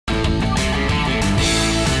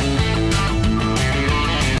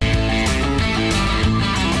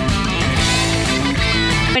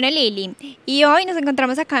Y hoy nos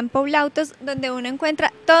encontramos acá en Autos, donde uno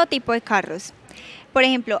encuentra todo tipo de carros. Por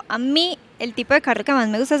ejemplo, a mí el tipo de carro que más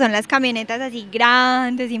me gusta son las camionetas así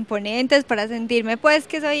grandes, imponentes, para sentirme pues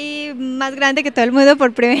que soy más grande que todo el mundo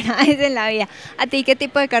por primera vez en la vida. ¿A ti qué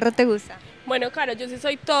tipo de carro te gusta? Bueno, Caro, yo sí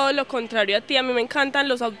soy todo lo contrario a ti. A mí me encantan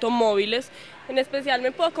los automóviles. En especial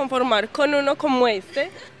me puedo conformar con uno como este.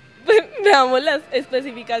 Veamos las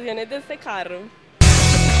especificaciones de este carro.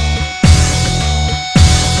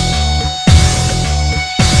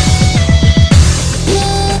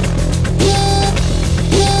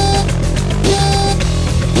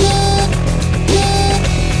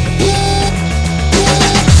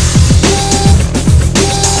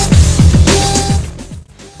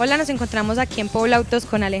 Hola, nos encontramos aquí en Autos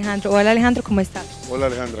con Alejandro. Hola Alejandro, ¿cómo estás? Hola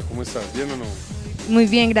Alejandra, ¿cómo estás? ¿Bien o no? Muy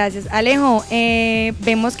bien, gracias. Alejo,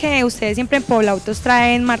 vemos que ustedes siempre en Autos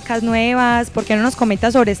traen marcas nuevas. ¿Por qué no nos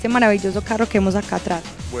comentas sobre este maravilloso carro que vemos acá atrás?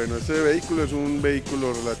 Bueno, este vehículo es un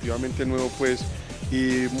vehículo relativamente nuevo pues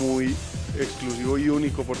y muy exclusivo y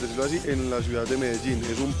único, por decirlo así, en la ciudad de Medellín.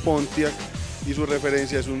 Es un Pontiac y su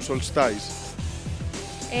referencia es un Solstice.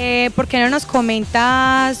 ¿Por qué no nos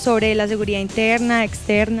comentas sobre la seguridad interna,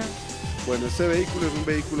 externa? Bueno, este vehículo es un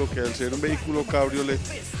vehículo que al ser un vehículo cabriolet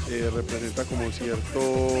representa como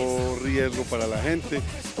cierto riesgo para la gente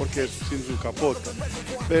porque es sin su capota,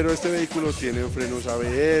 pero este vehículo tiene frenos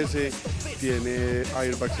ABS, tiene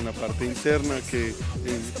airbags en la parte interna que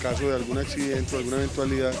en caso de algún accidente o alguna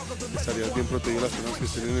eventualidad estarían bien protegidas las personas que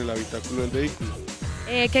estén en el habitáculo del vehículo.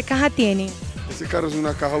 ¿Qué caja tiene? Este carro es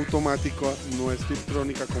una caja automática, no es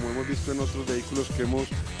tiptrónica como hemos visto en otros vehículos que hemos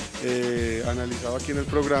analizado aquí en el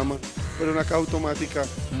programa, pero una caja automática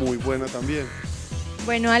muy buena también.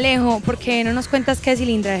 Bueno Alejo, ¿por qué no nos cuentas qué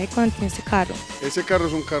cilindraje contiene este carro? Este carro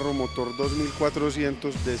es un carro motor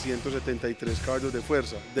 2400 de 173 caballos de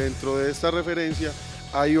fuerza. Dentro de esta referencia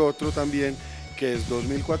hay otro también que es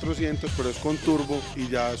 2400 pero es con turbo y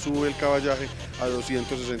ya sube el caballaje a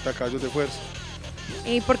 260 caballos de fuerza.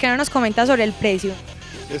 ¿Y por qué no nos comentas sobre el precio?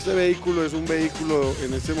 Este vehículo es un vehículo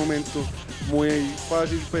en este momento muy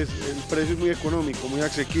fácil, pues el precio es muy económico, muy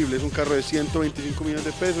asequible, es un carro de 125 millones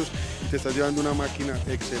de pesos y te estás llevando una máquina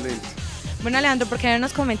excelente. Bueno Alejandro, ¿por qué no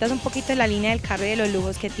nos comentas un poquito de la línea del carro y de los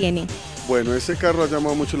lujos que tiene? Bueno, este carro ha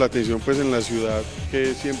llamado mucho la atención pues en la ciudad,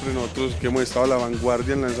 que siempre nosotros que hemos estado a la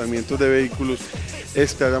vanguardia en lanzamientos de vehículos,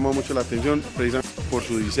 este ha llamado mucho la atención precisamente por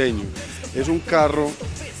su diseño. Es un carro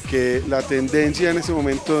que la tendencia en este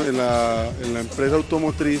momento en la empresa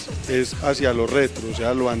automotriz es hacia lo retro, o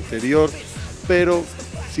sea, lo anterior, pero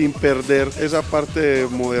sin perder esa parte de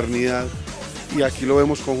modernidad. Y aquí lo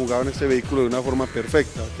vemos conjugado en este vehículo de una forma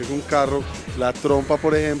perfecta, que es un carro, la trompa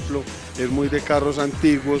por ejemplo, es muy de carros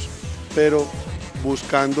antiguos, pero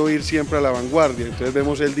buscando ir siempre a la vanguardia. Entonces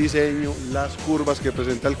vemos el diseño, las curvas que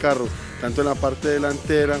presenta el carro, tanto en la parte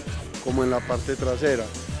delantera como en la parte trasera.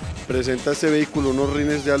 Presenta este vehículo unos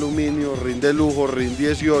rines de aluminio, rin de lujo, rin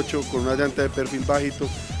 18, con una llanta de perfil bajito,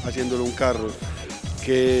 haciéndolo un carro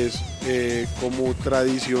que es como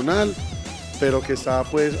tradicional, pero que está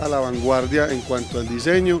pues a la vanguardia en cuanto al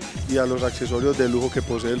diseño y a los accesorios de lujo que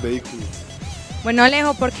posee el vehículo. Bueno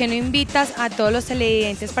Alejo, ¿por qué no invitas a todos los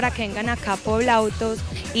televidentes para que vengan acá a Autos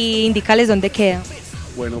y indícales dónde queda?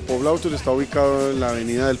 Bueno, Autos está ubicado en la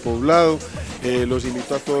avenida del Poblado. Los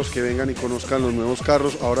invito a todos que vengan y conozcan los nuevos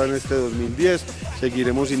carros. Ahora en este 2010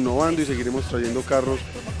 seguiremos innovando y seguiremos trayendo carros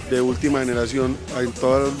de última generación en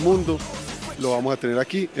todo el mundo. Lo vamos a tener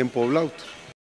aquí en Autos.